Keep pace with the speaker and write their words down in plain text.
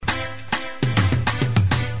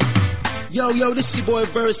Yo, this your boy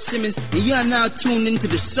Verse Simmons, and you are now tuned into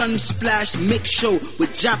the Sunsplash Mix Show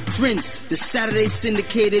with Ja Prince, the Saturday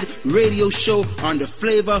syndicated radio show on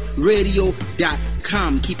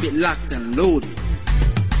theflavorradio.com. Keep it locked and loaded.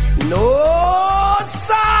 No,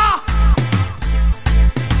 sir!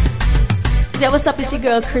 Yeah, what's up? It's your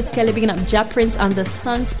girl Chris Kelly, picking up Ja Prince on the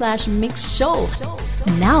Sunsplash Mix Show.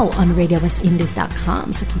 Now on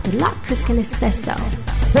RadioWestIndies.com. So keep it locked. Chris Kelly says so.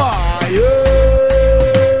 Fire!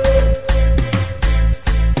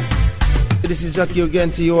 This is Jackie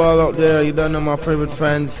again to you all out there. You don't know my favorite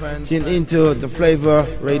friends. Tune into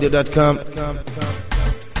theflavorradio.com.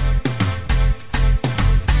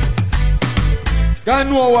 I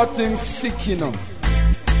know what things sick, you know.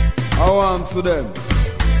 I want to them.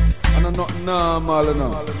 And I'm not normal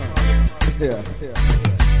enough. Yeah.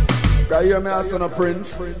 Can you hear me as on a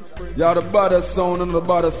Prince? You're the baddest sound and the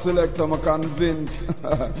baddest selector, I'm convinced.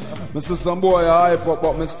 I see some boy hype up,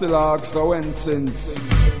 but me still ask so when since.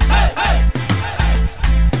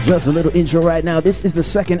 Just a little intro right now. This is the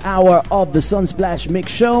second hour of the Sunsplash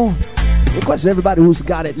Mix Show. Request everybody who's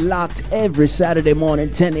got it locked every Saturday morning,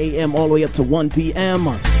 10 a.m. all the way up to 1 p.m.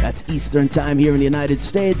 That's Eastern time here in the United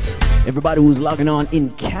States. Everybody who's logging on in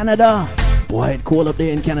Canada. Boy, it's cold up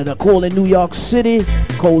there in Canada. Cold in New York City.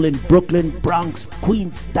 Cold in Brooklyn, Bronx,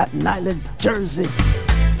 Queens, Staten Island, Jersey,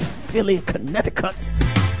 Philly, Connecticut.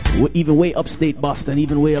 Even way upstate Boston,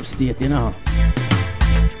 even way upstate, you know.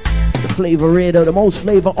 The Flavor Radio, the most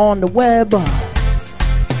flavor on the web.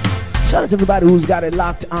 Shout out to everybody who's got it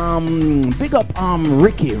locked. Big up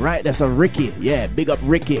Ricky, right? That's a Ricky. Yeah, big up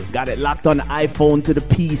Ricky. Got it locked on the iPhone to the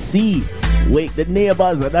PC. Wake the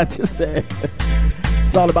neighbors, and that's just it.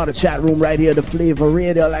 It's all about the chat room right here, the Flavor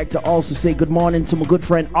Radio. I'd like to also say good morning to my good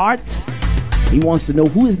friend Art. He wants to know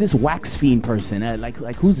who is this Wax Fiend person?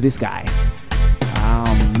 Like who's this guy?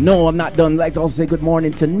 No, I'm not done. I'd like to also say good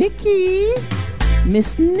morning to Nikki,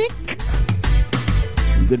 Miss Nick.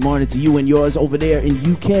 Good morning to you and yours over there in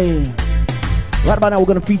UK. Right about now, we're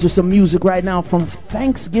going to feature some music right now from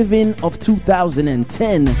Thanksgiving of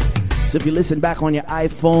 2010. So if you listen back on your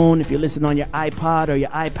iPhone, if you listen on your iPod or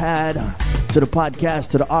your iPad, to the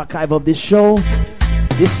podcast, to the archive of this show,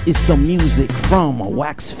 this is some music from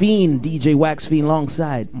Wax Fiend, DJ Wax Fiend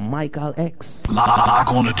alongside Michael X. Log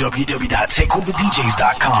on to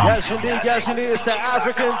www.takeoverdjs.com. Yes, indeed, it's the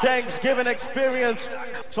African Thanksgiving experience.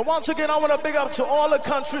 So once again, I want to big up to all the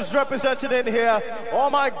countries represented in here,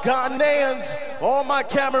 all my Ghanaians, all my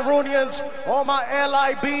Cameroonians, all my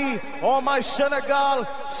LIB, all my Senegal,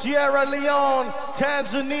 Sierra Leone,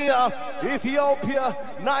 Tanzania, Ethiopia,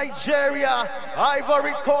 Nigeria,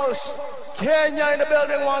 Ivory Coast, Kenya in the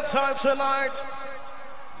building one time tonight.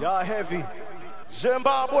 Y'all heavy.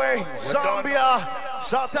 Zimbabwe, Zambia,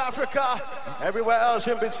 South Africa, everywhere else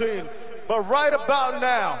in between. But right about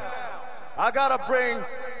now, I gotta bring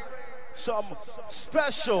some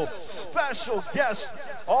special guests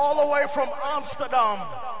all the way from Amsterdam.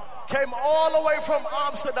 Came all the way from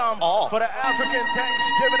Amsterdam for the African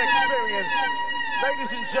Thanksgiving experience.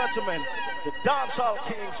 Ladies and gentlemen, the Dancehall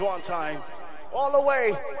Kings one time. All the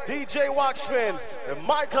way, DJ Wax Fiend and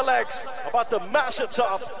Michael X about to mash it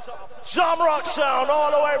up. Jam Rock sound all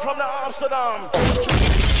the way from the Amsterdam.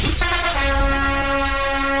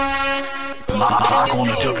 Log on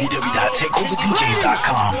to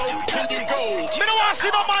www.takeoverdjs.com. Me don't want to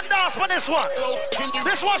see no man dance for this one.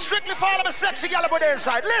 This one strictly for all of the sexy gal over there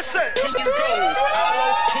inside. Listen. Can you go?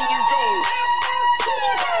 Can you go?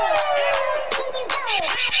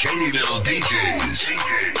 Shady little DJs.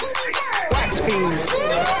 Wax Fiend. Okay.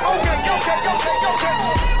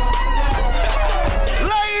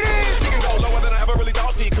 Ladies. She can go lower than I ever really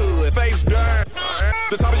thought she could. Face down.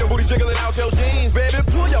 The top of your booty jiggling out your jeans. Baby,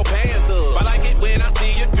 pull your pants up. I like it when I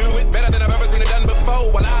see you do it. Better than I've ever seen it done before.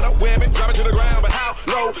 A lot of women drop it to the ground. But how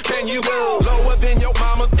low can you go? Lower than your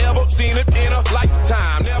mama's ever seen it in a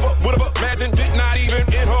lifetime. Never would have imagined it, not even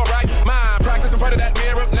in her right mind. Practice in front of that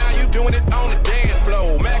mirror. Now you doing it on the dance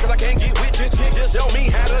floor. Mad cause I can't get with you. Chick, just show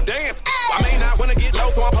me how to dance. I may not wanna get low,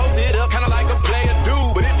 so I post it up, kinda like a player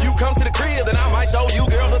do. But if you come to the crib, then I might show you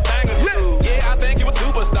girls a thing or two. Yeah, I think you a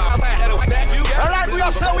superstar. Alright, we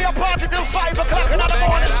all say we are party till 5 o'clock in the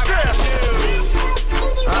morning. Stress.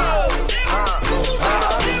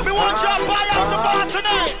 We want you to buy out the bar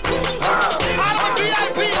tonight. All the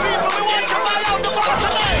VIP people, we want you to buy out the bar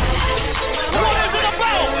tonight. What is it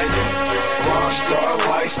about? Rockstar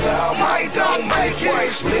lifestyle, might don't make it.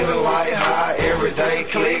 Living like high, everyday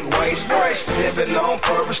click, waste. Sipping on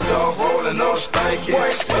purple stuff, rolling on stanky.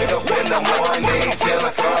 Wake up in the morning, 10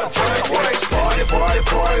 o'clock, drink.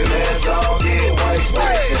 Party, let's all get wasted.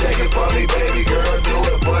 Shake it for me, baby girl, do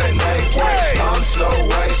it butt naked. I'm so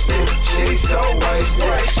wasted, she's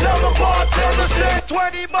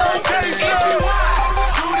any more cases. Do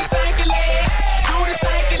the stanky leg, do the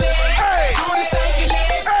stanky leg, do the stanky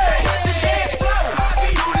leg, with the dance floor.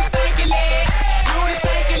 Do the stanky leg, do the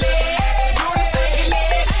stanky leg, do the stanky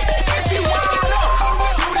leg. If you wild up,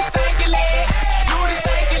 do the stanky leg, do the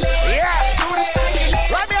stanky leg, do the stanky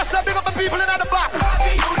leg. Let me ask big up the people in the back.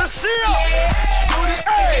 The seal.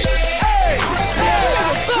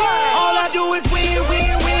 All I do is win,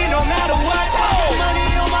 win, win, no matter what. Money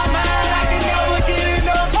on my mind, I can never get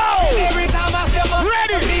enough. Every time I step up,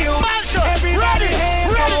 Ready, Mansion, everybody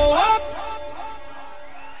hands go up,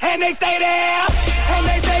 and they stay there, and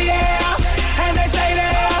they stay there, and they stay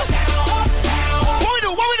there. What we do?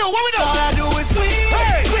 All I do is win,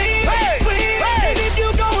 win, win. And if you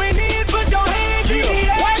going in, put your hands in the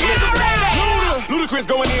air. Ludacris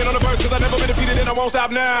going in on the verse, cause I never been defeated and I won't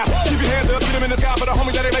stop now. Keep your hands up, get them in the sky for the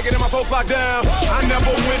homies that ain't making it, my folks locked down. I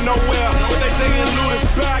never went nowhere, but they saying Luda's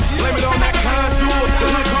back. Blame it on that contour, the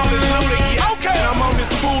hood call it Luda, yeah. Okay. And I'm on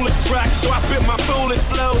this foolish track, so I spit my foolish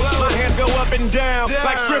flow. My hands go up and down,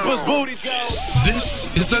 like strippers' booties go.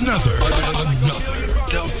 This is another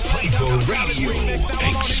Del Flavor Radio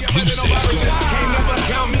exclusive. Can't never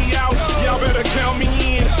count me out, y'all better count me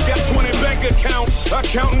in. Got 20 bank accounts,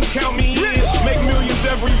 accountant count me in. Make millions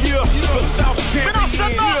every year, but South can't be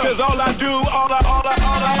in. Cause all I do is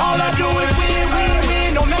win, win,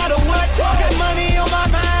 win, no matter what. Got money on my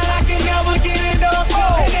mind, I can never get enough.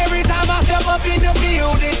 And every time I step up in the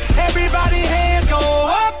building, everybody hands go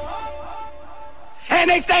up, and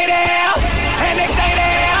they stay there, and they stay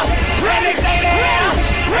there, and they stay there,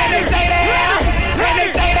 and they stay there, and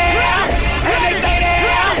they stay there, and they stay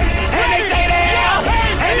there, and they stay there,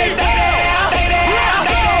 and they stay there.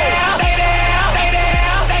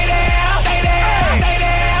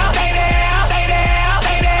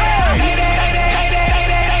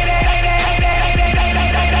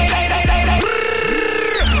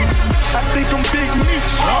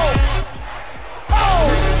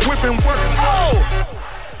 Whipping work.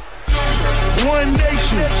 One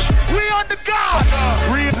nation. We on the guard.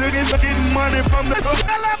 Reason is getting money from the. Tell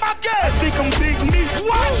them again. I think I'm big meat.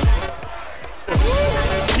 What?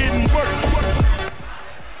 Getting work.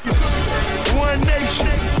 One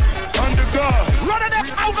nation. Under God. Run the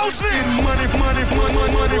next out swing. Getting money.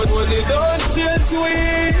 Money don't change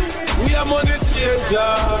we are money changer.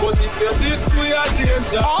 But if you're this, we are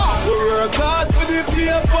danger. We work hard for the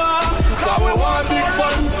paper. Cause we want big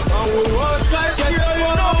fun. And we want slice of paper.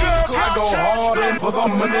 I go hard in for the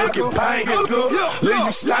money, get bang it good. Leave you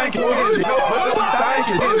stankin', get it up, but we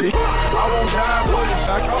thank it. I won't die for this,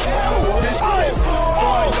 I come for this shit. 4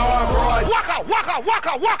 yard ride.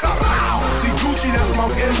 Waka. See Gucci, that's my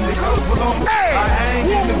business. I hang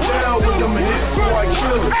in the jail with them hits, so I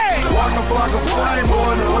kill it. Walk a flock of flame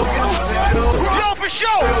on the hook. Yo,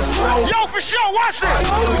 for sure, watch this.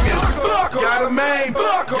 Got a main,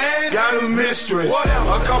 got a mistress,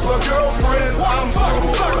 a couple of girlfriends. I'm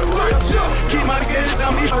fucking rich. Keep my hands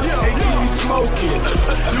down me, and keep me smoking.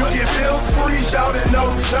 You get bills free, shouting no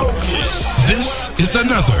joking. This is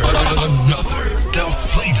another Del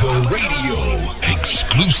Flavor Radio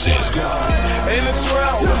exclusive. In the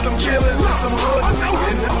trap with some killers and some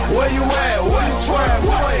hoods. Where you at? Where you trying?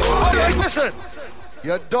 Okay, listen.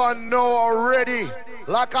 You don't know already.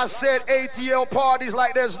 Like I said, ATL parties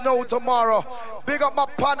like there's no tomorrow. Big up my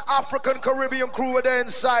Pan-African Caribbean crew there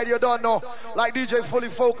inside, you don't know. Like DJ Fully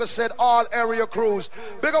Focused said, all area crews.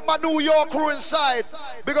 Big up my New York crew inside.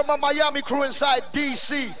 Big up my Miami crew inside,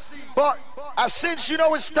 DC. But since you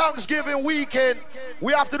know it's Thanksgiving weekend,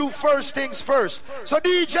 we have to do first things first. So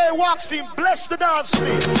DJ Waxfield, bless the dance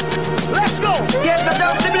floor. Let's go. Yes, I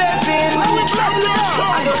does the blessing.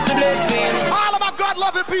 I does the blessing. All of my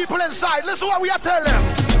God-loving people inside, listen what we are telling them.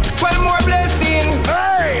 12 more blessing.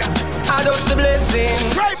 Hey. I does the blessing.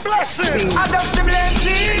 Great blessing. I does the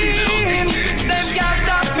blessing. Them can't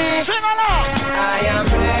stop me. Sing along. I am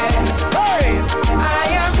blessed. Hey. I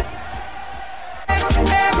am blessed.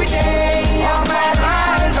 Every day of my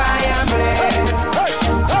life I am blessed.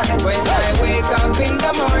 When I wake up in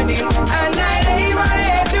the morning and I lay my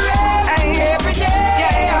head to rest, every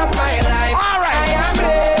day of my life I am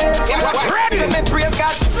blessed. So me praise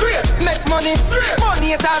God straight, make money,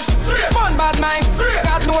 money haters, fun bad mind.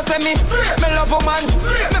 God knows me love woman,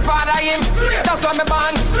 my father him. That's why me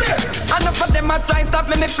born. Enough of them a try stop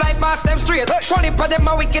me fly past them straight. One of them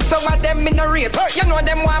a wicked, some of them in a rate. You know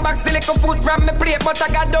them want back still little food from me plate, but I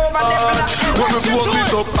got over them. When me close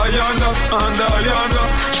it up, Ayanda, and Ayanda,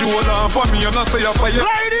 she hold on for me and I say a fire.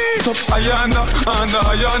 Ladies, up Ayanda, and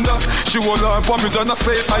Ayanda, she hold on for me and I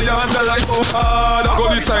say Ayanda like oh hard. I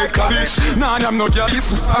go inside college. Nah, I'm no girl,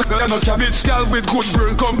 it's no cabbage. Girl with good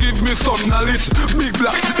brain, come give me some knowledge. Big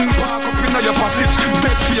black sitting park up in your passage.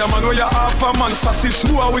 Dead fear man, where you half a man sausage.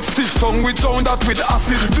 Who are with stiff tongue, we drown that with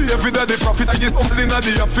acid. The everyday the profit, I get up in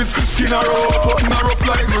the office. Skin her up, button her up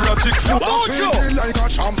like Miragic. Feel like a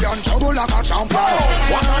champion, trouble like a champion.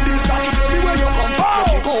 What on this guy, tell me where you come from.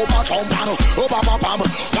 You kick over champion, over pam.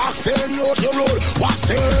 Wax sell you out your road. Wax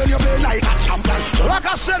sell you play like a champion. Like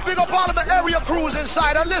I said, we got all of the area crews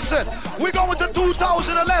inside. And listen, we going to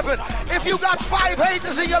 2011. If you got 5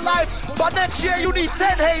 haters in your life, but next year you need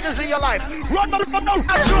 10 haters in your life. Run no.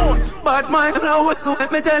 But my now was so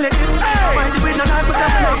let me tell it this. I might with no knife, but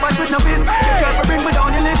I'm not much with no biz. You try to bring me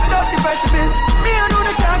down, you live without the precipice. Me I know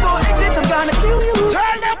the can't go exist, I'm gonna kill you.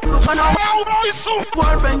 Tell them,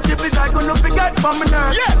 war friendship is I gonna forget from me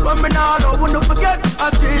nerve. But me now I wanna forget. I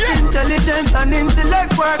street intelligence and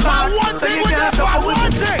intellect work hard. So you can't stop with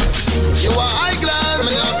me. You are high class,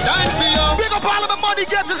 me not time for you. Big up all of the money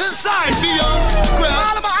getters inside.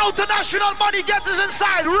 All of the international money getters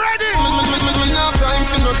inside. Ready? Me not time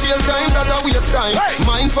for no jail time, that a waste time.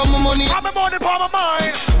 Mind for my money. I'm a money for my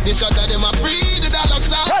mind. The shot of them a free the dollar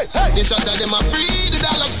sign. The shot of them a free the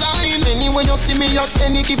dollar sign. Anyway you see me at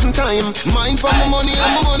any given time. Mind for my money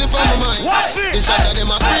and my money for my mind. The shot of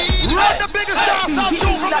them a free the the biggest stars I'm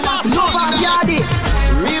doing from the last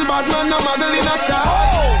real bad man no muggle in a shot.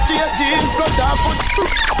 Straight jeans cut off foot.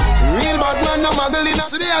 Real bad man no muggle in a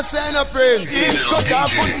so they are saying up friends. Jeans cut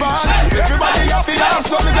off foot pants. Everybody have the arms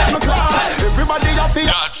so me get my class. Everybody have the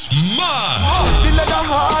That's mine. The leather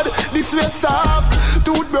hard, the sweat soft.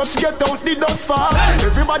 Toothbrush get out the dust fast.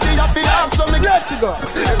 Everybody have the arms so me get to go.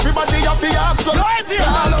 Everybody have the arms so me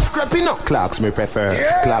I love creeping up. Clocks me prefer.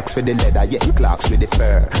 Clocks for the leather, yeah. Clocks with the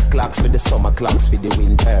fur. Clocks for the summer, clocks for the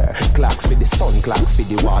winter. Clocks for the sun, clocks for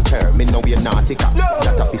the water. Me know you're nautica,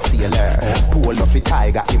 that a fi sailor. Pool of the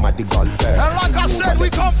tiger, him a the golfer. And like I said, we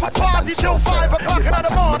come for party till 5 o'clock in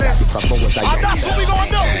the morning. And that's what we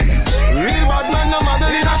gonna do. Real bad man no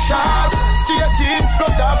muggle in a shorts. Straight jeans,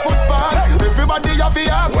 cut off foot pants. Everybody have the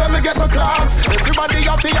arms when me get my clocks. Everybody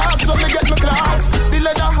have the arms when me get my clocks. The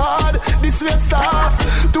leather hard, the sweat soft.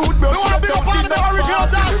 Toothbrush you want to be a part of the original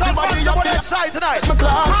dance and find somebody inside tonight. All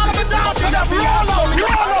of the dancing, roll out.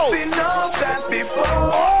 I've seen no dance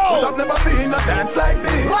before, but I've never seen a dance like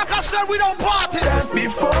this. Like I said, we don't party. Dance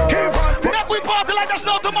before. Make we party like there's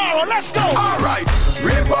no tomorrow. Let's go. Alright,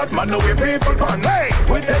 real bad man, no we people pan. Hey,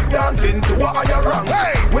 we take dancing to a higher rank.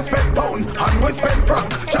 Hey, we spend pound and we spend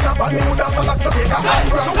franc. Shut up and new dance and let's take a hand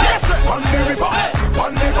rank. So listen, on the river,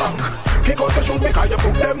 on the bank. Kick out the shoes because you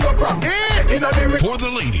put them no cramp. For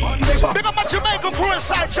the ladies. Big up my Jamaican crew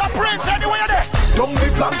inside. Jump Prince, anywhere there. Down the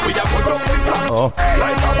flank, we a go down the flank.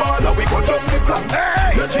 Like a baller, we go down the flank.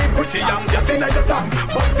 You're cheap, pretty young, just in the tank.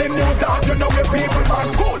 But the new dance, you know where people man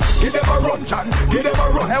good. Give them a run, John. Give them a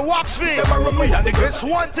run. And watch me. Give them a run, we and the good. It's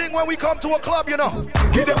one thing when we come to a club, you know.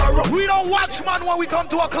 Give them a run. We don't watch man when we come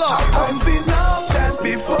to a club. I've seen no dance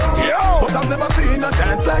before, but I've never seen a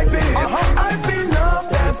dance like this. I've seen no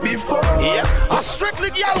dance before. A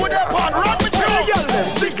strictly girl with their pan. Run with you.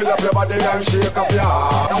 Jiggle up your body and shake up your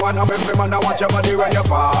heart. I wanna make me man, I watch your body when you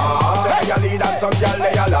pass. Say you lead and some girl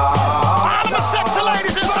lay a laugh. All of the sexy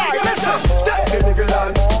ladies inside, listen. Take the niggle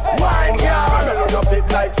and wine, girl. Mellow your feet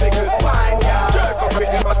like fickle. Wine, girl. Jerk up with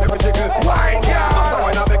the massive jiggle. Wine, girl. So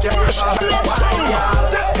when I make you rush, wine,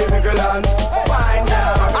 girl. Take the niggle and wine,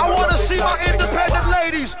 girl. I wanna see my independent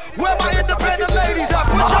ladies. Where my independent ladies are?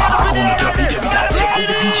 Put your hand up in the air like this.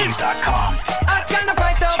 www.djs.com. I can't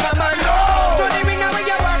fight over man. Throw the ring away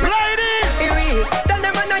your work. Ladies. Be real. Tell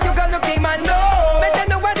them now you got look the man. No. Make them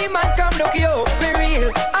know when the man come look you. Be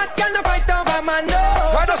real. I can't fight over man. No.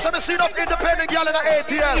 I just haven't seen up independent girl in the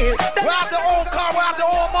ATL. We have their own car, we have their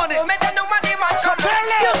own money. Make them know when the man come. So tell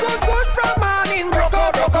them. You good from morning. Broke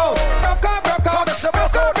out. Broke out. Broke out. Broke out.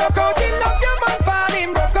 Broke out. Broke out. You love your man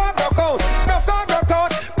falling. Broke out. Broke out. Broke out. Broke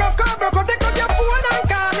out. Broke out. Broke out. Take out your phone and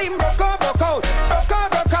call him. Broke out. Broke out. Broke out.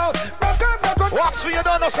 Broke out. Broke out. Broke out. Walks for you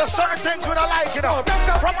don't know, so certain things we don't like, you know.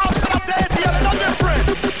 From Amsterdam to ATL, it's not different.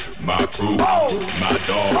 My crew, my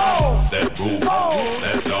dogs, set roof,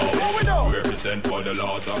 set dogs. We represent for the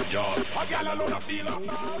laws of yards.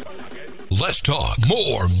 Let's talk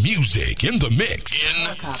more music in the mix. In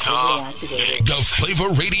the mix.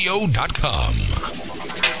 TheFlavorRadio.com.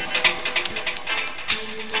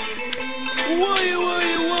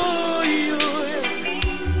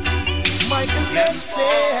 Michael Jackson,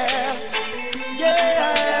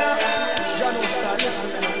 yeah. John Oscar,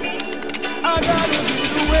 listen. I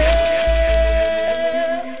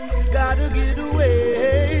gotta get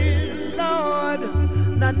away, Lord.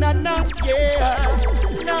 Na,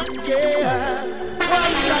 yeah.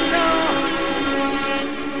 Once I know.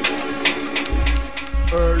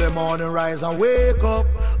 Early morning, rise and wake up.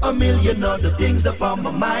 A million other things that on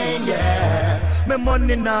my mind, yeah. My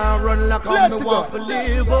money now run like I'm the one for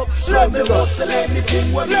live up. So me hustle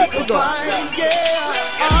anything when me can find, yeah.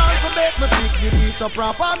 All to make me think you eat a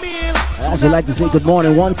proper meal. I also like to say good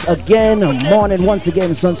morning once again.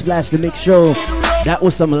 Sunsplash the Mix Show. That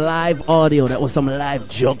was some live audio. That was some live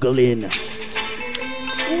juggling.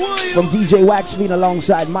 From DJ Waxfield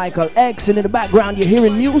alongside Michael X. And in the background you're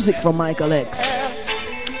hearing music from Michael X.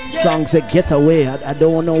 Song said Getaway. I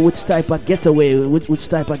don't know which type of getaway, which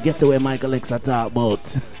type of getaway Michael X I talk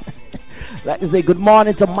about. Like to say good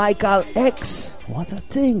morning to Michael X. What a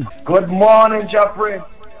thing. Good morning, Jeffrey.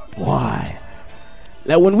 Why?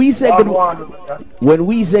 Like when we say good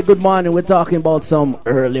morning, we're talking about some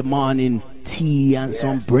early morning tea and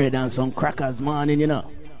some bread and some crackers morning, you know.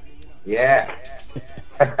 Yeah.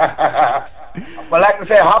 I'd like to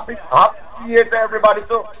say happy year to everybody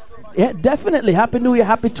too. Yeah, definitely. Happy New Year.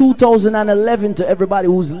 Happy 2011 to everybody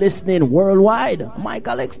who's listening worldwide.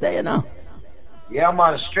 Michael X there, you know. Yeah,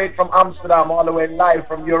 man. Straight from Amsterdam, all the way live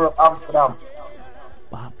from Europe, Amsterdam.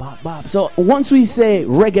 Bob. So once we say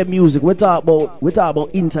reggae music, we talk about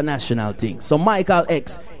international things. So Michael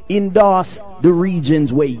X, endorse the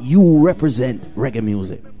regions where you represent reggae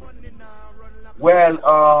music. Well,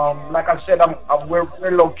 like I said, we're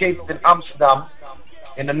located in Amsterdam,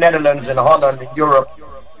 in the Netherlands, in Holland, in Europe.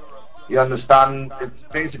 You understand? It's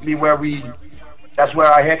basically that's where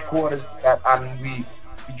our headquarters is at, and we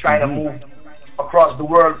try to move across the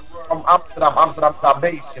world from Amsterdam. Amsterdam's our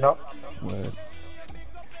base, you know? Word.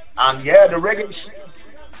 And yeah, the reggae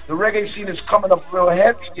scene is coming up real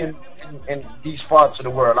heavy in these parts of the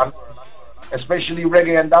world. Especially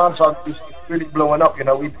reggae and dancehall is really blowing up, you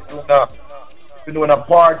know? We've been doing a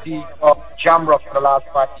party of Jamrock for the last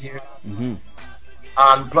 5 years. Mm-hmm.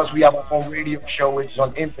 And plus we have our own radio show which is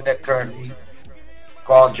on internet currently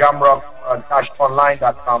called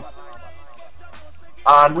jamrock-online.com.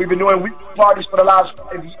 And we've been doing weekly parties for the last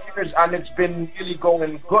 5 years and it's been really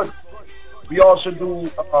going good. We also do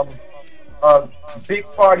big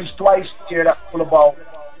parties twice a year that full about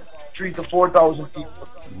 3,000 to 4,000 people.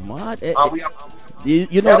 What?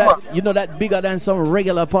 You know that bigger than some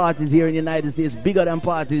regular parties here in the United States, bigger than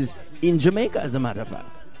parties in Jamaica, as a matter of fact.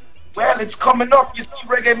 Well, it's coming up. You see,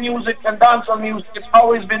 reggae music and dancehall music, it's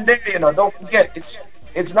always been there, you know. Don't forget,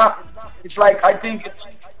 it's not. It's like I think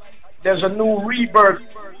there's a new rebirth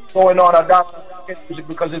going on at dancehall music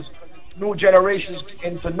because it's new generations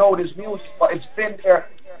begin to know this music, but it's been there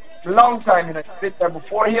a long time, you know. It's been there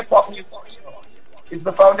before hip hop music. It's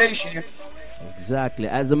the foundation. You know? Exactly.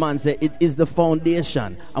 As the man said, it is the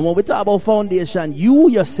foundation. And when we talk about foundation, you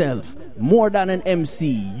yourself, more than an MC,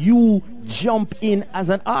 you jump in as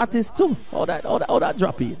an artist too. How that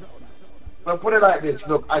drop in? Well, put it like this.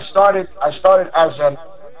 Look, I started as an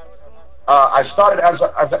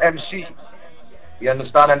MC. You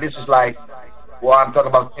understand? And this is like, well, I'm talking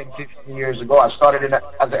about 10, 15 years ago. I started as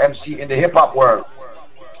an MC in the hip hop world,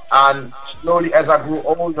 and slowly as I grew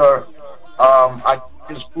older, I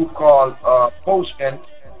did this group called Postman.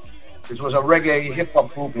 This was a reggae hip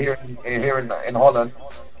hop group here in Holland,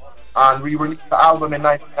 and we released the album in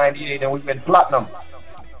 1998, and we went platinum.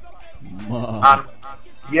 Wow. And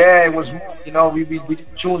yeah, it was, you know, we did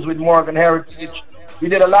tunes with Morgan Heritage. We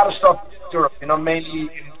did a lot of stuff in Europe, you know, mainly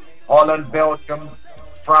in Holland, Belgium,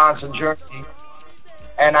 France, and Germany.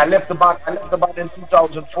 And I left the band in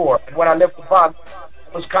 2004. And when I left the band,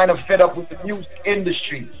 I was kind of fed up with the music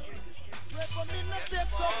industry.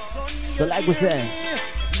 So like we said,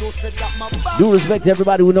 due respect to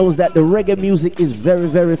everybody who knows that the reggae music is very,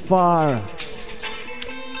 very far.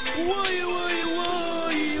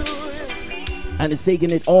 And it's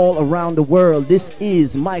taking it all around the world. This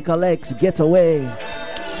is Michael X, Getaway.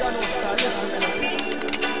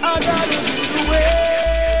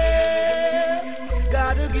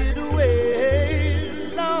 Gotta get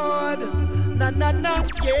away, Lord. No,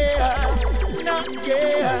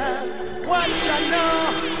 yeah. Once I know.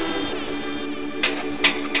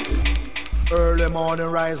 Early morning,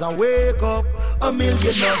 rise and wake up. A million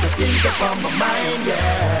other things up on my mind,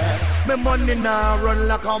 yeah. Me money now run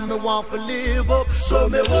like how me want to live up. So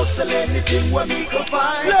me hustle anything where me can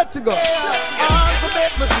find. Let's go. All to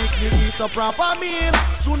make me pick me eat a proper meal.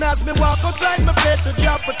 Soon as me walk outside, me play the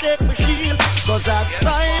job, protect my shield. Cause as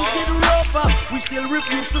times get rougher, we still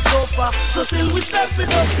refuse to suffer. So still we stepping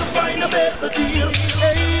up to find a better deal.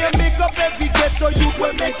 Hey, I make up every ghetto youth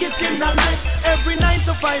will make it in a life. Every 9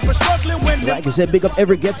 to 5 we're struggling when like I said, big up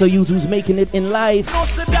every ghetto youth who's making it in life. no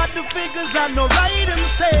say that the figures are no right and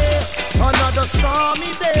say another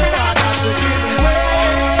stormy day. I got to give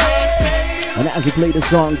way. And as we play the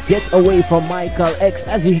song Get Away from Michael X,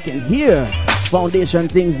 as you can hear, Foundation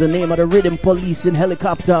Things, the name of the Rhythm Police in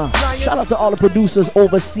Helicopter. Shout out to all the producers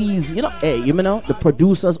overseas. You know, hey, you know, the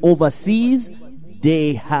producers overseas,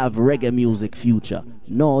 they have reggae music future.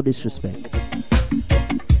 No disrespect.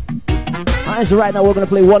 Alright, so right now we're going to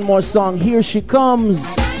play one more song. Here She Comes,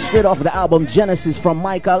 straight off the album Genesis from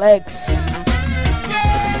Michael X.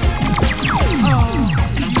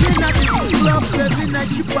 Every night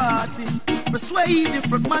she party, persuade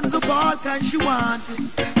different mans of all kinds she want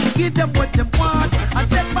it. She give them what they want, and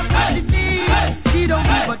take back what she need. She don't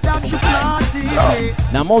give a damn, she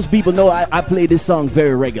flaunting. Now most people know I play this song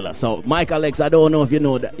very regular. So Michael X, I don't know if you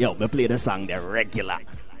know that. Yo, we play the song there regular.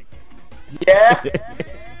 Yeah.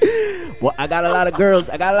 Well, I got a lot of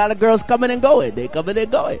girls coming and going. They coming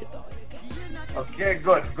and going. Okay,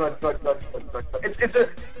 good.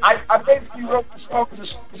 I basically wrote the song.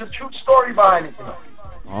 There's a true story behind it, you know.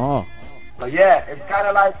 Oh. So yeah, it's kind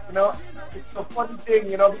of like, you know, it's a funny thing,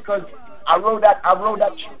 you know, because I wrote that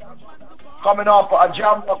tune coming off a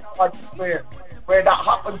jam where that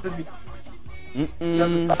happened to me. You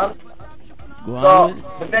understand? Go on.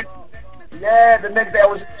 So the next day I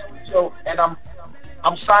was in the studio and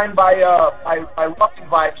I'm signed by Rockin'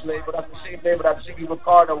 Vibes label. That's the same label that Ziggy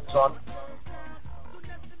Ricardo was on.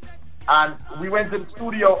 And we went to the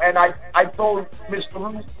studio and I told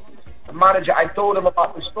Mr. Root, the manager, I told him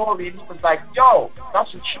about the story and he was like, yo,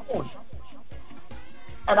 that's a tune.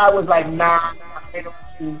 And I was like, nah, ain't no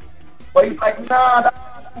tune. But he's like, nah,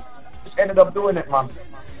 just ended up doing it, man.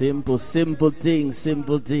 Simple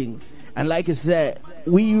things. And like I said,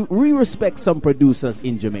 we respect some producers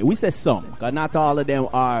in Jamaica. We say some, because not all of them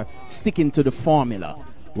are sticking to the formula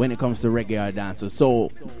when it comes to reggae or dancers.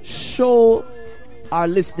 So show our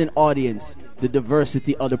listening audience the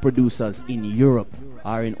diversity of the producers in Europe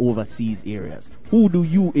or in overseas areas. Who do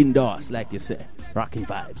you endorse, like you said? Rockin'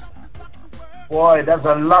 Vibes. Boy, there's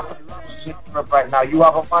a lot of producers in Europe right now. You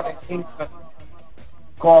have a man in England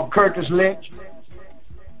called Curtis Lynch.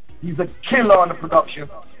 He's a killer on the production.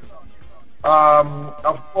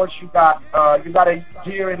 Of course, you got a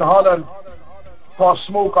here in Holland called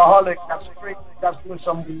Smokeaholic. That's doing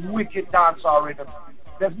some wicked dancehall rhythm.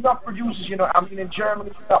 There's enough producers, you know. I mean, in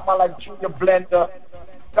Germany, you got my like Junior Blender,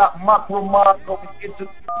 you got Mac Roman going into,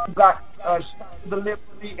 you got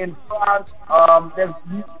Delivery in France. There's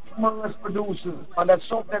numerous producers, and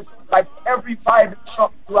there's like every vibe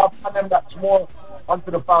shop you have one of them that's more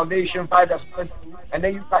onto the foundation vibe, that's and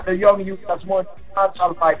then you got the young youth that's more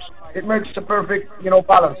dancehall vibes. It makes the perfect, you know,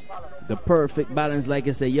 balance. The perfect balance, like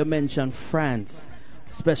I say. You mentioned France,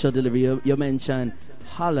 Special Delivery. You mentioned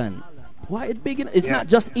Holland. Why it big? It's not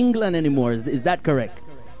just England anymore. Is that correct?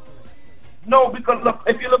 No, because look,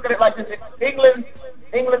 if you look at it like this,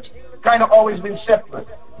 England's kind of always been separate.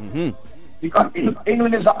 Mm-hmm. Because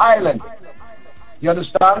England is an island. You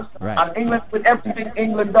understand? Right. And England, with everything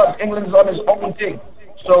England does, England's on its own thing.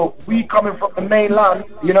 So we coming from the mainland,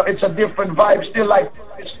 you know, it's a different vibe. Still like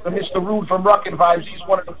Mr. Rude from Rockin' Vibes, he's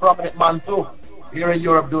one of the prominent man too here in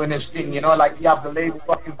Europe doing his thing. You know, like you have the label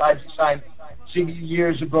Rockin' Vibes he signed 60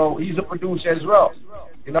 years ago. He's a producer as well.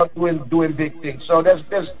 You know, doing big things. So there's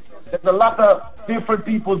a lot of different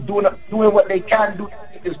people doing what they can do to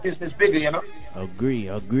make this business bigger. You know.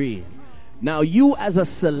 Agree. Now you as a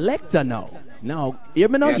selector now hear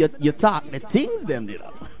me now. You talk the things them, you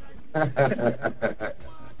know.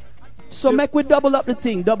 So make we double up the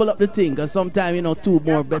thing, because sometimes, you know, two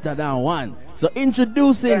more better than one. So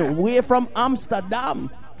introducing Way from Amsterdam.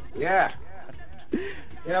 Yeah,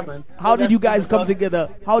 man. How did you guys come together?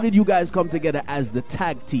 How did you guys come together as the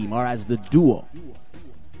tag team or as the duo?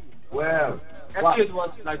 Well, actually it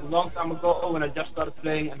was like a long time ago when I just started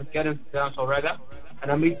playing and getting into dancehall reggae.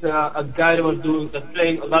 And I meet a guy that was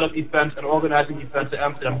playing a lot of events and organizing events in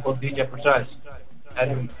Amsterdam called DJ Precise.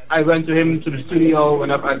 And I went to him to the studio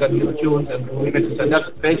whenever I got new tunes and remixes, and that's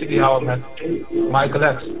basically how I met Michael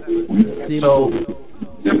X. Simple.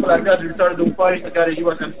 simple like that. We started doing parties together. He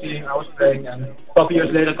was emceeing, I was playing, and a couple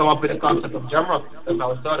years later, come up with the concept of Jamrock. That's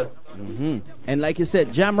how it started. Mm-hmm. And like you said,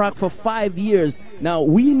 Jamrock for 5 years. Now,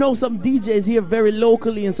 we know some DJs here very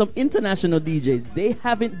locally and some international DJs. They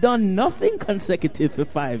haven't done nothing consecutive for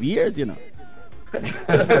 5 years, you know. Well,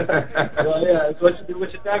 yeah, it's what you do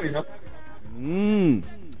with your time, you know.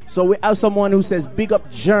 So we have someone who says, big up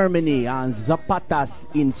Germany and Zapatas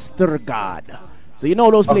in Stuttgart. So you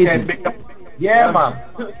know those places. Okay, yeah, man.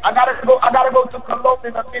 I gotta go to Cologne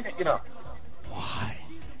in a minute, you know.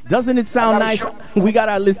 Doesn't it sound nice? We got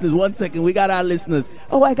our listeners. 1 second. We got our listeners.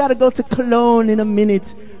 Oh, I gotta go to Cologne in a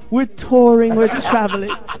minute. We're touring. We're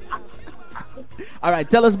traveling. All right.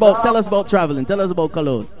 Tell us about traveling. Tell us about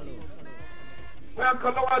Cologne. Well,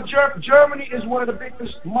 Cologne, Germany is one of the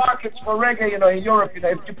biggest markets for reggae, you know, in Europe. You know,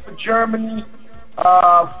 if you put Germany,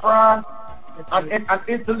 France, and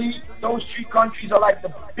Italy, those 3 countries are like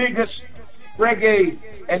the biggest reggae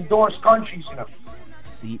endorsed countries, you know.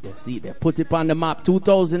 See there. Put it on the map.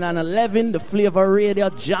 2011, the Flavor Radio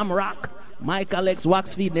Jamrock, Michael X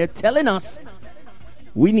Waxfeed. They're telling us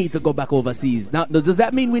we need to go back overseas. Now, does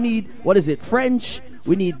that mean we need, what is it, French?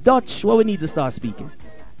 We need Dutch? What we need to start speaking?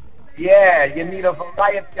 Yeah, you need a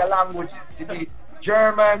variety of languages. You need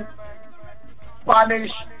German,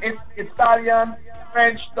 Spanish, Italian,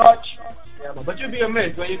 French, Dutch. Yeah, but you'd be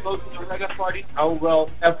amazed when you go to the reggae party how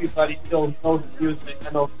well everybody still knows the music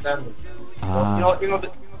and knows the language.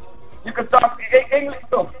 You can talk English.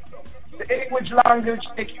 Look, the English language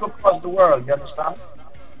takes you across the world. You understand?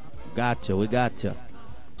 Gotcha. We gotcha.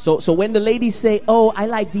 So when the ladies say, "Oh, I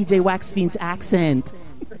like DJ Waxfeed's accent,"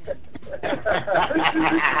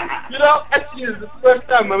 you know, actually, it's the first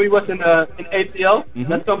time when we was in ATL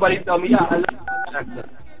that somebody told me, "Yeah, I like that accent."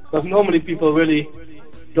 Because normally people really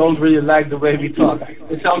don't really like the way we talk.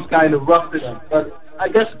 It sounds kind of rough to them, but I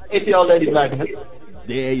guess ATL ladies like it.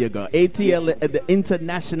 There you go. ATL at the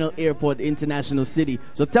international airport, international city.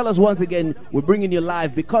 So tell us once again, we're bringing you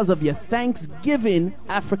live because of your Thanksgiving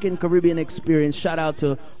African Caribbean experience. Shout out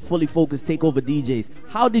to Fully Focused Takeover DJs.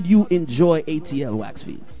 How did you enjoy ATL,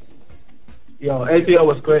 Waxfeed? Yo, ATL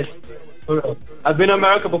was great. For real. I've been in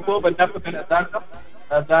America before, but never been in Atlanta.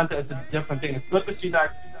 Atlanta is a different thing. It's good to see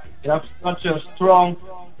that you have such a strong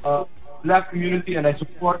black community and they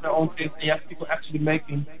support their own things. And you have people actually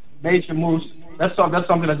making major moves. That's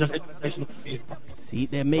something that's just educational to me. See,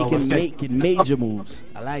 they're making major moves.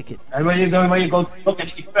 I like it. And when you go to look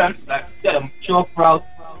at the events, like the show crowd,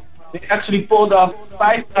 they actually pulled off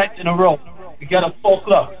 5 nights in a row to get a full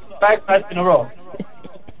club. 5 nights in a row.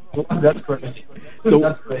 That's crazy.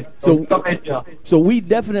 That's great. So we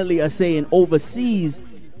definitely are saying overseas,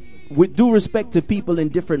 with due respect to people in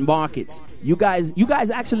different markets, you guys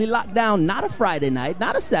actually locked down not a Friday night,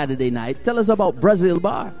 not a Saturday night. Tell us about Brazil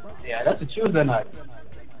Bar. Yeah, that's a Tuesday night.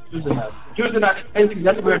 Tuesday night, basically,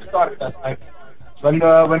 that's where it started that night. When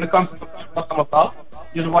it comes to what I'm about,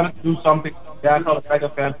 you just wanted to do something. Yeah, I saw the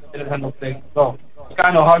reggae fans, didn't have no thing. So it's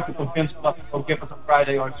kind of hard to convince us to give us a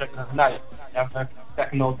Friday or a Saturday night. Have a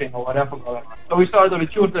techno thing or whatever going on. So we started on a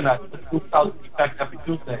Tuesday night, with 2,000 effects every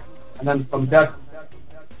Tuesday. And then from that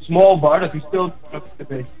small bar that we still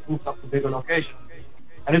moved up to bigger locations.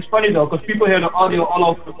 And it's funny though, because people hear the audio all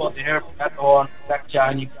over the world. They hear Fat Horn, Black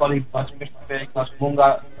Johnny, Polly Bus, Mr. Fake,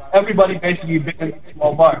 Munga. Everybody basically big in a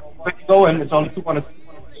small bar. When you go in, it's only 200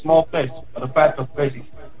 small place, but the fat was crazy.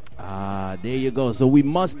 There you go. So we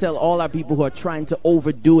must tell all our people who are trying to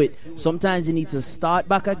overdo it. Sometimes you need to start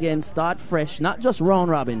back again, start fresh, not just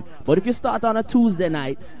round robin. But if you start on a Tuesday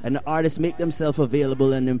night and the artists make themselves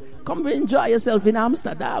available and come enjoy yourself in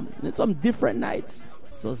Amsterdam. It's some different nights.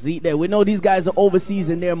 So see there, we know these guys are overseas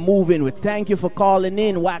and they're moving. We thank you for calling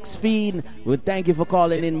in, Waxfeed. We thank you for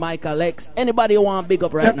calling in, Michael X. Anybody who want big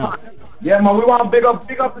up right now? Yeah, man, we want to big up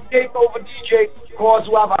the Takeover DJ, because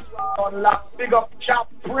we have a on lock. Big up Chap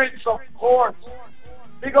Prince, of course.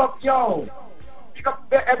 Big up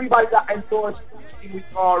everybody that endorsed we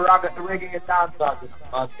call reggae and dancehall.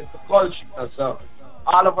 It's a culture, so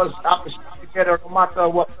all of us have to stick together no matter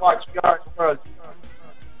what parts we are in the world.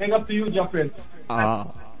 Big up to you, Chap Prince.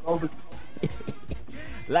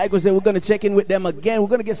 Like we said, we're going to check in with them again. We're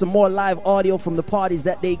going to get some more live audio from the parties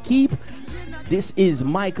that they keep. This is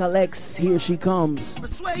Michael X. Here she comes.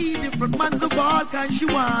 Persuade different mans of all kinds she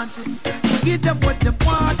want. Give them what they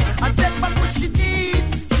want. I take back what she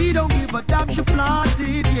need. She don't give a damn, she flaunt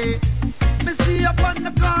it, yeah. Me see up on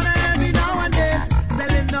the corner every now and then,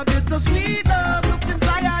 selling a bit of sweet love, looking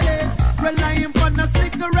silent, relying on a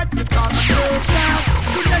cigarette because I'm so down.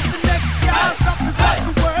 So let the next guy stop and start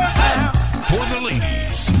to work now. For the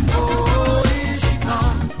ladies. Oh, here she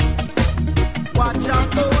comes. Watch out,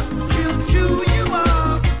 Lord, she'll chew you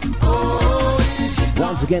up.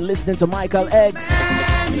 Once again, listening to Michael X.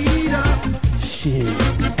 Shit.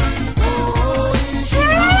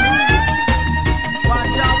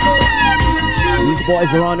 These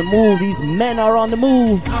boys are on the move. These men are on the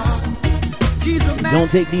move.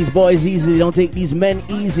 Don't take these boys easy. Don't take these men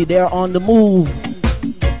easy. They're on the move.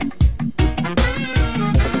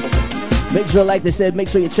 Make sure, like they said, make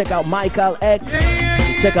sure you check out Michael X.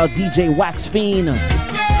 Check out DJ Wax Fiend.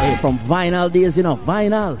 Hey, from Vinyl days, you know,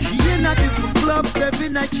 Vinyl. She in a different club every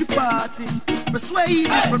night she party. Persuade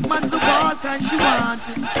different man's of all kind she want.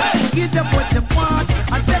 She give them what they want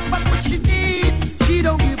and take back what she need. She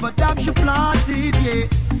don't give a damn, she flaunt it, yeah.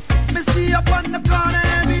 Me see up on the corner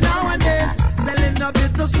every now and then, selling a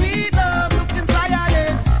bit of sweet love, looking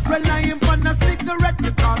silent. Relying on a cigarette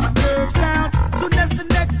to calm my nerves down. Soon as the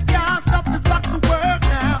next car stop is back to work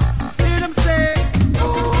now. Hear them say,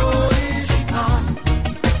 oh, here she come.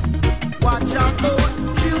 Watch out, Lord,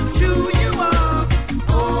 she'll chew you up.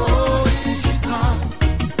 Oh, here she come.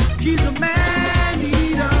 She's a man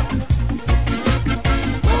eater.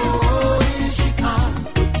 Oh, here she come.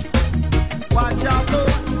 Watch out,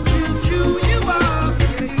 Lord, she'll chew you up.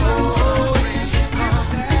 Oh, here she come.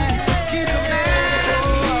 She's a man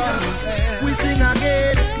eater. We sing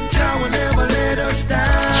again, Jah will never let us down.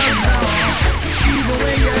 No. Even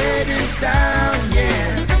when your head is down,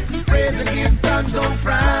 yeah. Praise and give thanks, don't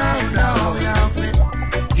frown. No, yeah.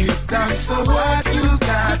 Give thanks for what you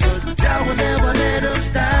got, 'cause Jah will never let us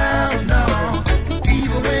down. No.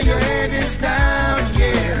 Even when your head is down,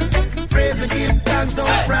 yeah. Praise and give thanks,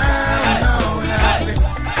 don't frown. No,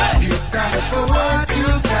 yeah. Give thanks for what you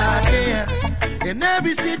got, yeah. In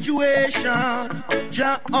every situation,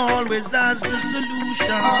 Jah always has the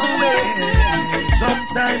solution. Always.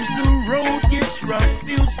 Sometimes the road gets rough,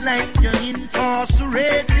 feels like you're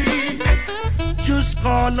incarcerated. Just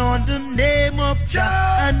call on the name of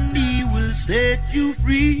Jah and He will set you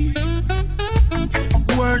free.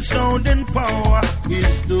 Word, sound, and power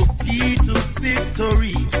is the key to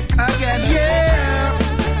victory. Again, yeah.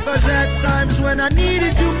 'Cause at times when I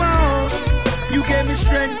needed you most, you gave me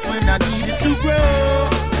strength when I needed to grow.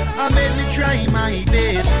 I made me try my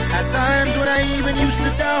best. At times when I even used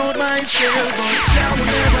to doubt myself, but Jah will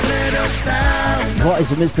never let us down.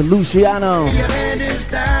 Voice of Mr. Luciano. Your head is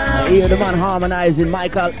down. I hear the man harmonizing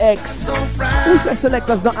Michael X. Who said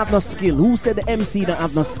selectors don't have no skill? Who said the MC don't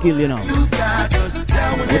have no skill, you know?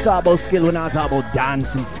 We talk about skill, we're not talking about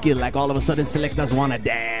dancing skill. Like all of a sudden selectors want to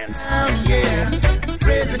dance.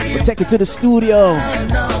 We take it to the studio.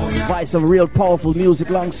 Buy some real powerful music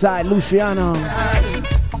alongside Luciano.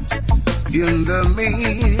 In the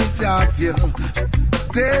midst of your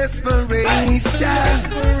desperation,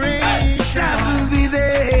 Jah will be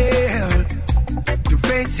there to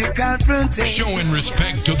face your confrontation. Showing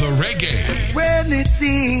respect to the reggae. When it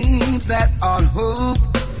seems that all hope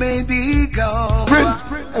may be gone. Prince,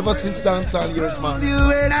 ever since dancehall years, man. You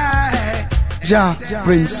and I, Jah,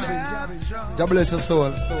 Prince. God bless your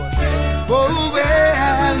soul. oh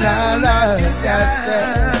well, la, la,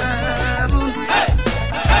 la.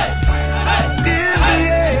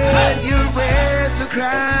 You wear the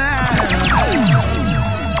crown,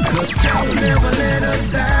 'cause Jah will never let us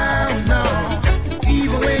down, no.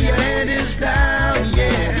 Even when your head is down,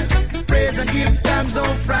 yeah. Praise and give thanks,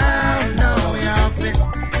 don't frown, no. Yeah,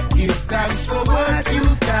 give thanks for what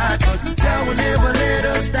you've got, 'cause Jah will never let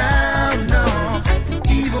us down, no.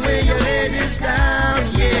 Even when your head is down,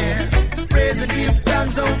 yeah. Praise and give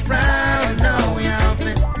thanks, don't frown, no. Yeah,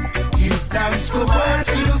 give thanks for what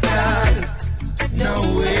you've got. No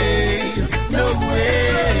way, no way.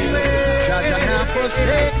 Jah not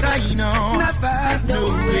forsake, I know. No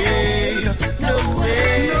way, no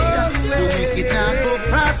way. The wicked not go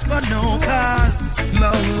prosper, no cause.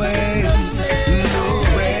 No way, no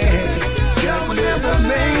way. Jah will never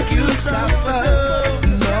make you suffer.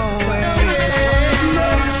 No way, no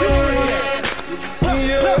way.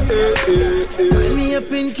 Find me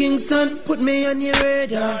up in Kingston, put me on your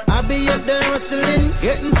radar. I'll be up there hustling,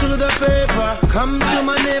 getting to the paper. Come to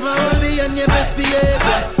my neighbor, I'll be on your best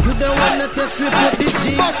behavior. You don't want to test me, put the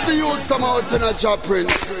G. Bust the youths come out in a job,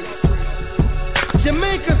 Prince.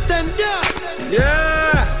 Jamaica, stand up.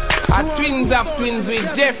 Yeah, a twins of twins with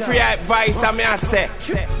Jeffrey advice, I may say.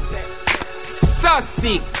 So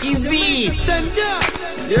sick, easy. Stand up.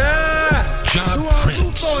 Yeah. Job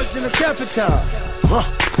Prince. Two boys in the capital.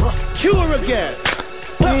 Cure again.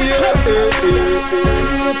 Put me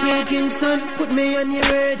up in Kingston, put me on your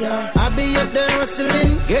radar. I'll be up there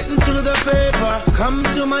hustling, getting to the paper. Come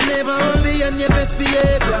to my neighbor, I'll be on your best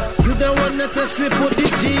behavior. You don't wanna test me, put the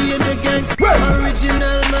G in the gangs.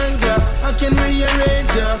 Original manga, I can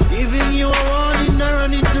rearrange ya. Giving you a warning, I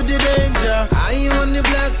run into the danger. I want the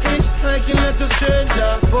black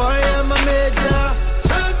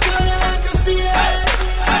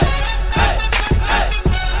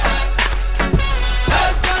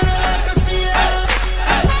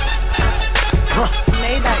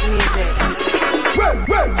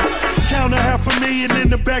Count $500,000 in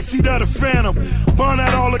the backseat of the Phantom. Burn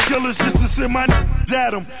out all the killers just to send my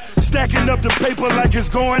at them. Stacking up the paper like it's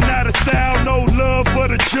going out of style. No love for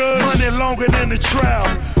the judge. Money longer than the trial.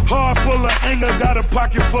 Heart full of anger, got a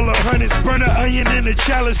pocket full of hundreds. Burn an onion in the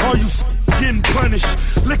chalice. All you getting punished.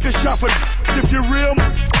 Lick a shot for if you're real.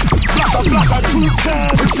 Block 2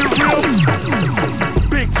 times if you're real.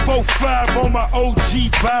 Big 4-5 on my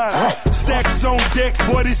OG vibe. Stacks on deck,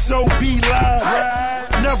 boy, this OB live.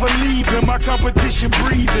 Never leaving, my competition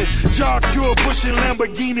breathing. Jaw Cure pushing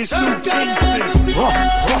Lamborghini, Snoop Kingston.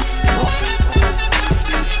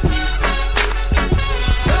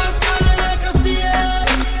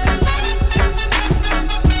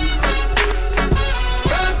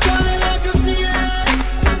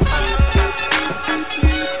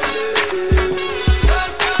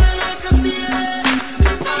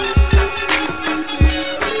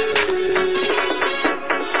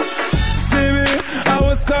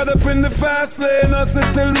 Up in the fast lane, hustle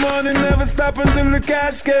till morning, never stop until the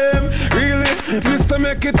cash came. Really, Mr.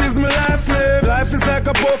 Make It is my last name. Life is like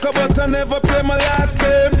a poker, but I never play my last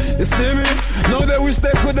game. You see me? Now they wish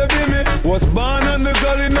they could have been me. Was born on the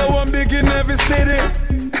gully, now I'm big in every city.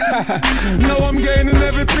 Now I'm gaining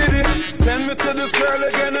every pity. Send me to the swirl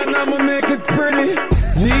again and I'ma make it pretty.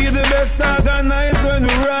 Need the best organized when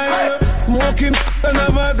we ride. Smoking and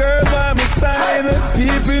have a girl by my side.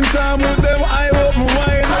 Peeping time with them, I open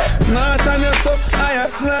wide. Not on your top, I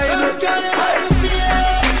slide.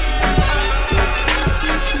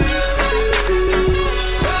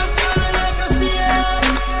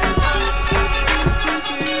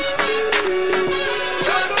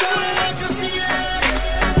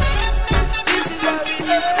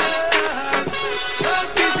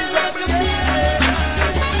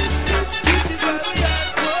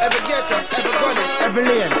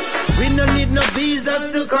 We no need no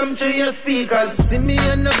visas to come to your speakers. See me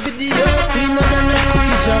on the video, cleaner than a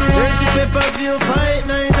preacher. 20 pay-per-view, fight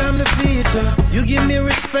night, I'm a feature. You give me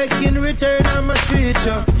respect in return, I'm a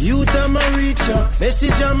treacher. Youth, I'm a reacher.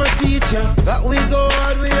 Message, I'm a teacher. That we go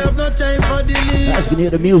hard, we have no time for the leisure. As you can hear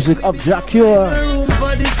the music of Jah Cure,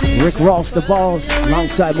 Rick Ross, the boss,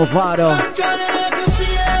 alongside Movado.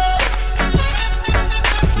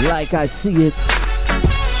 Like I see it.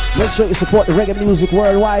 Make sure you support the reggae music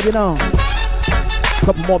worldwide, you know.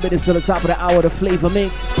 Couple more minutes to the top of the hour, the flavor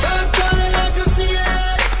mix.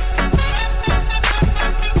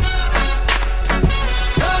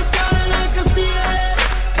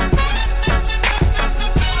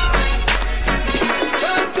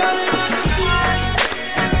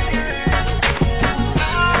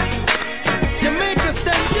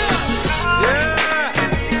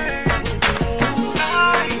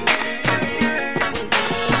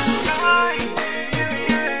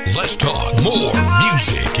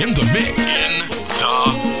 In the mix.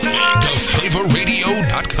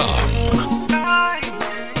 TheFlavorRadio.com.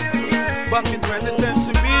 Back in 20th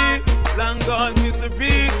century, long gone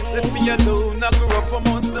misery. Left me alone, I grew up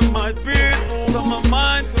amongst the mud breed. So my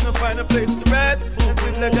mind couldn't find a place to rest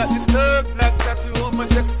until I got this thug black tattoo on my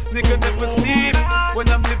chest. Nigga never sleep when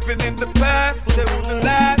I'm living in the past. They wouldn't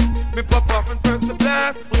last. Me pop off and first the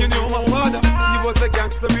blast. You knew my father, he was a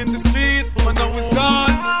gangster in the street. But now he's gone.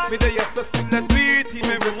 Me the yes, I still that beat. He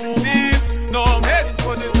may rest in peace. Now I'm heading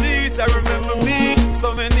for the streets. I remember me.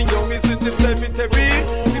 So many youngies in the cemetery.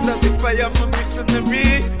 Seems as if I am a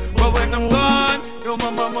missionary. But when I'm gone, yo, my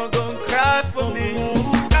mama gon' cry for me.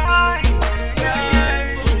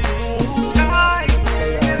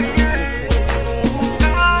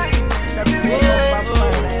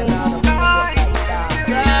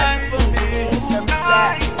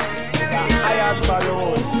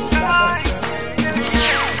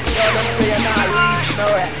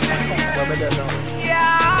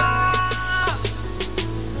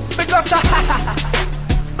 Because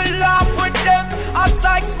me laugh with them. I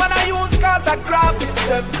Sykes man I use cause I graphish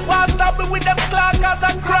them. Why stop me with them clock cause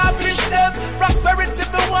I graphish them. Prosperity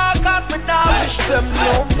me want cause me now wish them.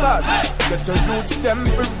 No blood. Better roots them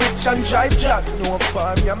for rich and drive jack. No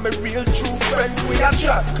farm, you're my real true friend we a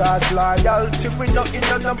chat. Cause loyalty we not in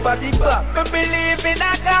on nobody back. Me believe in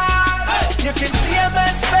a God. You can see a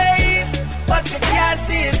man's face, but you can't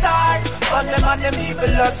see his heart. On them and them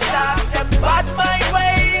evil stars, them bad mind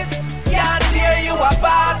ways can't tear you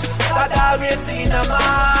apart. God always in a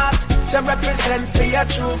heart. So represent for your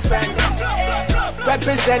true friend,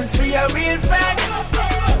 represent for your real friend.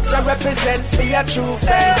 So represent for your true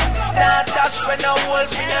friend. Now that's when a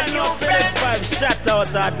wolf in a new friend. Shout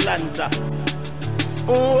out Atlanta.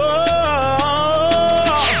 Oh,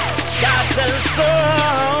 Cartel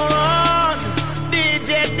Son,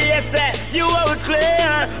 DJ DSA, you are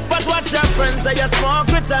clear. friends that you smoke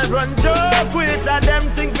with and run joke with, and them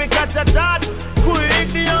think we got a chat. Quick,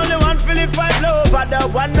 the only one feeling five low, but the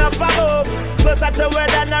one up above. Closer to where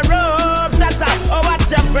than a rope. Shut up. Oh, watch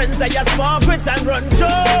your friends that you smoke with and run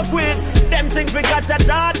joke with. Them think we got a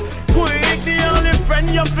chat. Quick, the only friend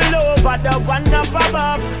you feel over, the one up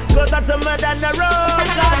above. Closer to me than a rope.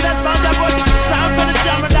 Sound the sound for the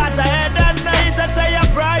jam that I head at night. I say a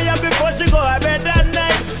prayer before she go to bed at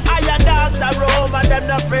night. I and dogs are roam and them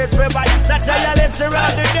not afraid to bite. Naturally lift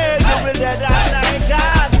around the day, you will dead at night.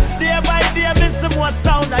 God, day by day, miss the more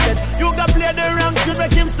sound of it. You can play the wrong tune,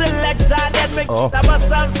 make him select and then make it a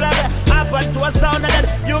sound flavor. Happen to a sound and then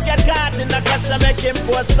you get caught in the clash and make him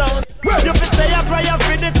poor sound. You can say a prayer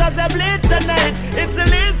for it as a bleed tonight. It's the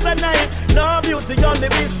least tonight. No beauty on the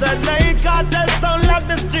beast tonight. Cartel sound like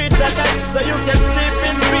the street tonight. So you can sleep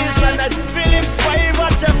in peace tonight. Feeling fine,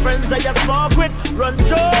 watch your friends that you smoke with. Run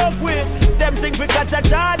joke with. Them think we got a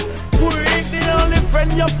chat. Quick, the only friend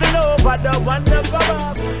you feel over, the one that go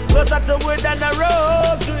up. Closer to wood than a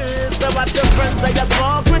road twist. So watch your friends that you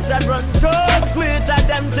smoke with and run joke with. And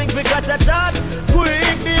them think we got a chat.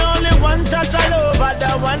 Quick, the only one shot all over, the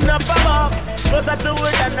one up above. Closer to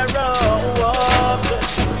wood than a road.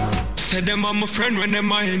 Say them are my friend when them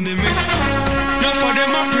my enemy. Now for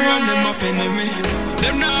them I pray and them up enemy.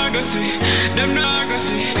 Them not go see, them not go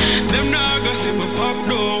see, them not go see my pop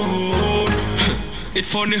down. It's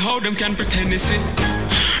funny how them can pretend they see.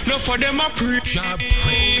 No for them I pray,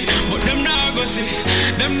 but them not go see,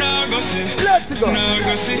 them not go see. Let's go. Not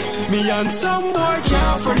go see. Me and some boy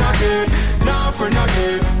can't for nothing, not for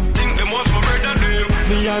nothing. Think them was my brother them.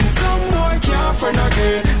 Me and some boy can't for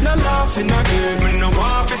nothing, not laughing again. Me no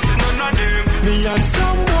want to see none of them. Me and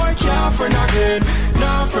some boy can't for nothing,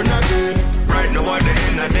 not for nothing. Right now at the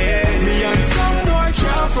end of the day. Me and some boy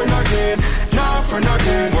can't for nothing, not for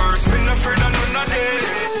nothing. Worse, me no afraid of none of them.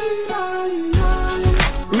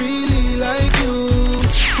 Really like you,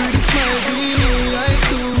 pretty smiles, really like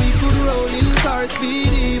you. We could roll in cars,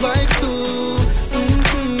 speedy bikes too.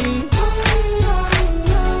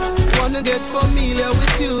 Wanna get familiar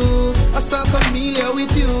with you, I start familiar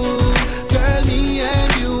with you. Girl, me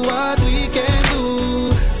and you, what we can do.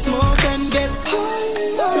 Smoke and get high.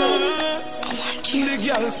 The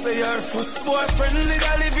girl say her first boyfriend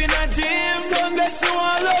live in a gym. Sunday she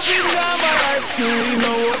want love in glamorous. You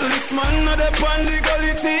know what this man not up on the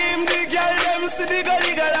gully team. The girl them see the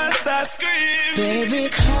gully girl and start scream. Baby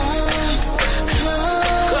come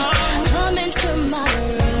into my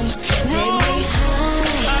room. Take me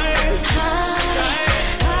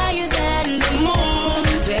higher than the moon.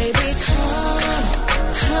 Baby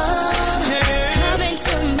come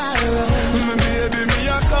into my room. Baby me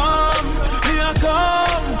a come.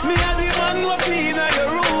 Me and the man who clean in your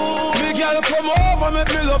room. Me girl come over, make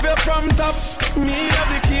me love you from top. Me have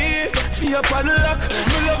the key, for your padlock.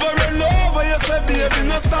 Me love her run over, you say baby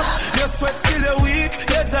no stop. You sweat till you're weak,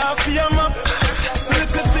 you jaw for your map.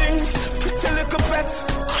 Little thing, pretty little pet.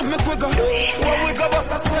 Come make we go, what we go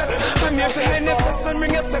bust a sweat. I'm here to end your stress and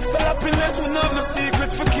bring your sexual happiness. We know no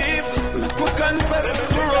secret for keep. Make we confess,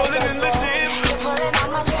 we're rolling in the jeep. Pulling on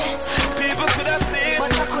my dress, people could have seen, but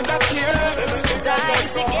I could have cared.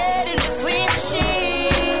 Dice to get in between the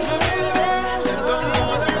sheets.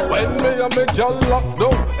 When me and me girl lock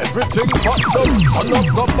down, everything packed down. Turn up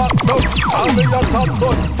go back down, call me a top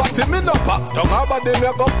gun. Fatty me no pack down, her body me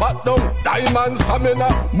go back down. Diamond stamina,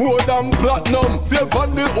 more than platinum. Sail on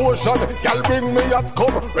the ocean, girl bring me yacht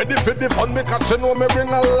come. Ready for the fun, because she know me bring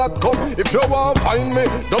a lot come. If you want find me,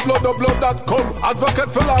 www.com. Advocate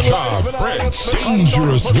for long. Sharp Prince,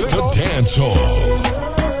 dangerous with the dance hall.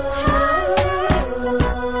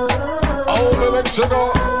 Oh, me make she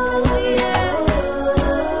go.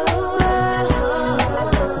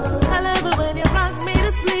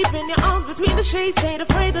 The shades ain't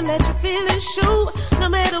afraid to let your feelings show. No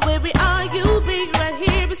matter where we are, you'll be right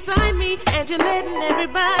here beside me, and you're letting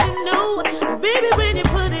everybody know. Baby, when you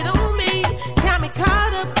put it on me, got me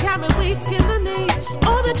caught up, got me weak in the knees.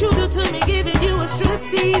 All that you do to me, giving you a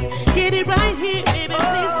striptease. Get it right here, baby,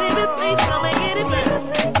 please, come and get it back.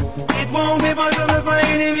 It won't be possible for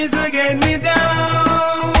enemies to get me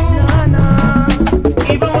down.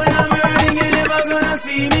 Even when I'm hurting, you're never gonna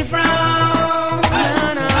see me frown.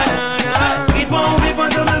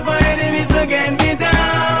 Get me down.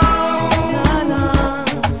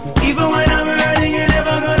 Even when I'm hurting, you're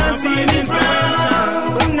never gonna see me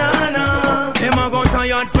frown. Them a go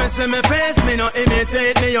tired for see me face, me no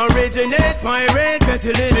imitate, me originate, pirate, get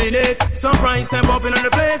eliminate. Surprise, step up in the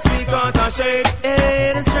place, we got a shake.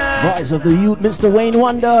 Hey, that's right. Rise of the youth, Mr. Wayne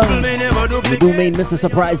Wonder. The domain Mr.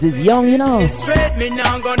 Surprise is young, you know.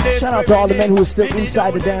 Shout out to all the men who are still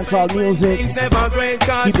inside the dancehall music,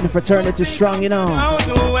 keeping the fraternity strong, you know.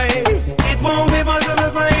 It won't be possible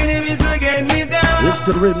for enemies to get me down. Listen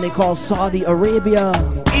to the rhythm they call Saudi Arabia.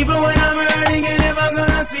 Even when I'm hurting, you're never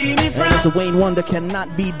gonna see me from. Mr. Wayne Wonder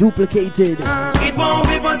cannot be duplicated. It won't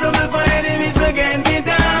be possible for enemies to get me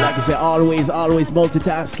down. Like I said, always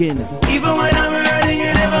multitasking. Even when I'm hurting, you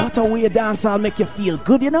never. What a weird dance, I'll make you feel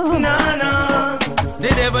good, you know. No. The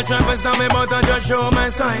devil try to stop me, but I just show my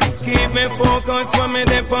sign. Keep me focused when me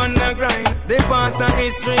dip on the grind. The past and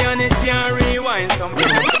history and it can't rewind.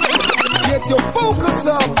 Get your focus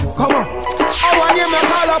up, come on. Our name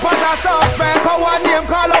call up as a suspect. Our name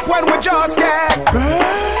call up when we just get.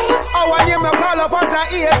 Our name call up as a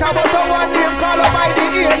hater, but our name call up by the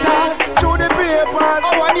haters. Through the papers.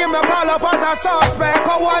 Our name call up as a suspect.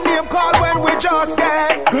 Our name call when we just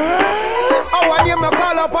get. Our name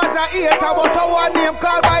call up as a hater, but our name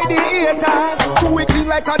call by the haters. Too wicked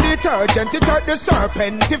like a detergent, it hurt the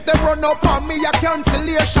serpent. If they run up on me, a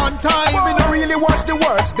cancellation time. We don't really watch the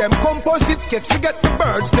words, them composite sketch, forget the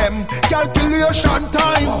birds, them calculation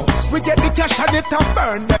time. We get the cash and it and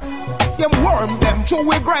burn them. Them worm them, till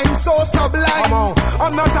we grind so sublime.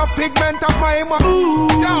 I'm not a figment of my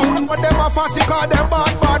mind. But them a fussy call them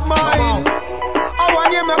bad mind. Our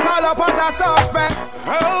name you call up as a suspect.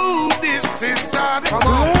 Oh, this is God.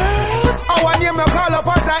 Our name you call up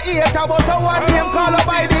as a hater, but our name call up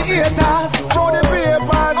by the haters. Through the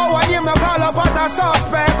papers. Our name you call up as a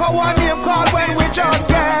suspect. Our name call when we just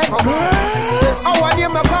get. Our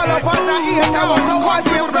name you call up as a hater, but our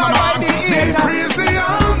name call by the haters. Praise the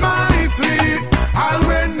Almighty, I'll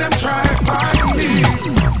when them try to find me.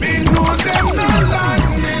 Me know them not like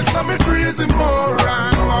me, so me praise him more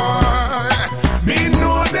and more. Me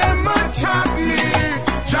know them a chat me,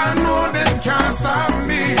 Jah know them can't stop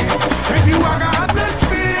me. If you are God, bless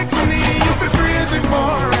speak to me, you can praise him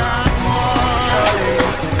more and more.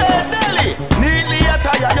 Hey, Nelly, neatly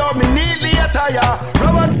attire, yo, me neatly attire.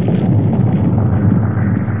 Robert.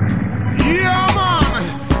 Yeah, man.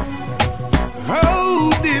 Oh,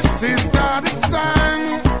 this is God's song.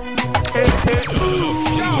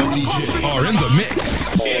 DJ are in the mix.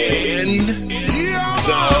 In the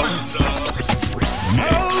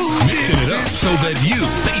mixing it up so that you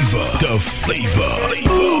savor the flavor.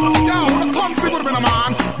 Come sing with me,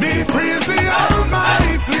 man. Me praise the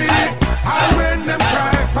Almighty. I when them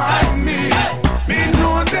try to find me. Me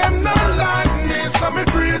know them not like me, so me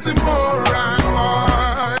praise him more and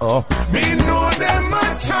more. Me know them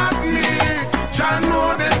a chat me. Jah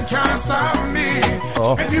know them can't stop me.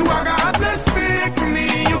 If you are God, bless speak to me.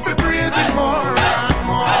 You can praise him more and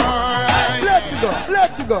more.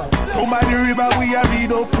 Let you go. Come by the river, we a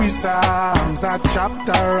read up with Psalms, a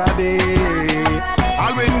chapter a day.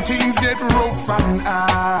 All when things get rough and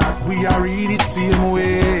hard, we a read it same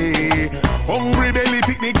way. Hungry belly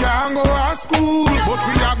picnic can't go to school, but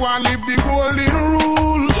we a go and live the golden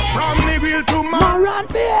rule. From the grill to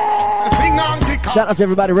Moranbah, sing and kick out. Shout out to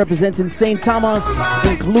everybody representing St. Thomas,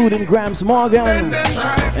 including Gramps Morgan and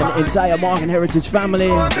the entire Morgan Heritage family.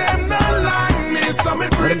 Let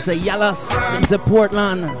them say Yallas, them say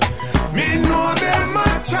Portland. Me know them a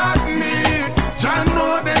chat me, Jah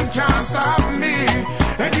know them can't stop me.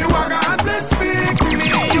 If you are God, bless speak to me,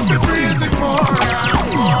 you can praise it more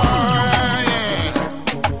and more. Yeah.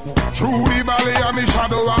 Through the valley and the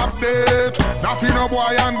shadow of death, nothing no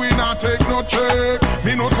boy and we not take no check.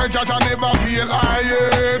 Me no say Jah never feel I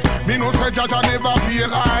yet. Me no say Jah never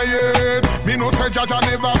feel I yet. Me no say Jah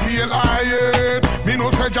never feel I yet. Me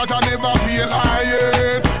no say Jah never feel I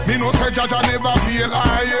yet. Me no say Jah never feel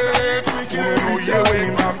I yet. Hey,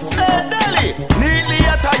 Nelly, neatly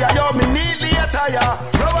attire, yo, me neatly attire.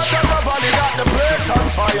 Robert Valley got the place on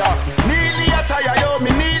fire. Neatly attire, yo, me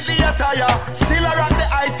neatly attire. Still I rock the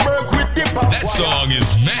iceberg with the pop. That song is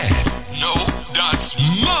mad. No, that's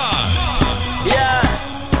mine. Yeah.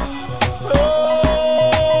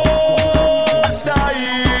 Oh,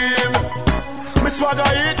 time. Me swagger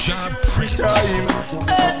it. Time.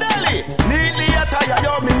 Hey, Nelly, neatly attire,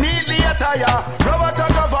 yo, me neatly attire. Robert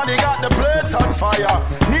Valley got the place on fire.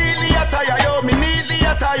 Neatly attire, yo, me neatly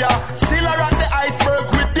attire. Still I rock the iceberg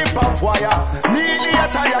with the pop wire. Neatly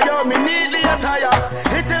attire, yo, me neatly attire.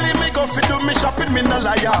 Italy me go fi do me shopping, me no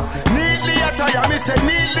liar. Neatly neatly attire. Me say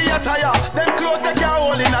neatly attire. Them clothes they can't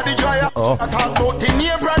hold in the dryer. I talk about the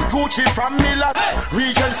near brand Gucci from Miller.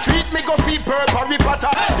 Regent Street me go see purple Harry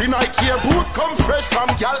Potter. The Nike boot come fresh from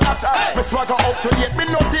Calcutta. Me swagger up to date, me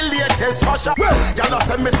not the latest fashion. Y'all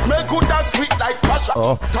say me smell good and sweet like Pasha.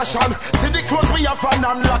 Tashan, see the clothes we have on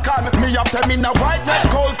and lock on. Me have them in a white, red,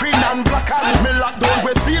 gold, green and black on. Me lock down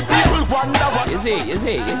Westfield, people wonder what. Is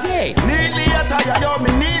it? Neatly attire, yo,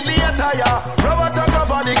 me neatly attire. Roberto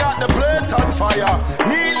Cavalli got the place on fire.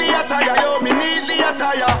 Neatly attire, yo, me neatly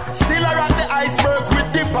attire. Still I rock the iceberg with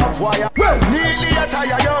the pop wire. Neatly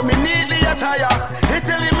attire, yo, me neatly attire.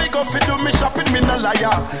 Italy me go fi do me shopping, me no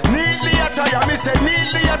liar. Neatly attire, me say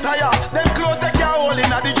neatly attire. Them clothes they can't hold in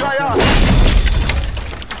the dryer.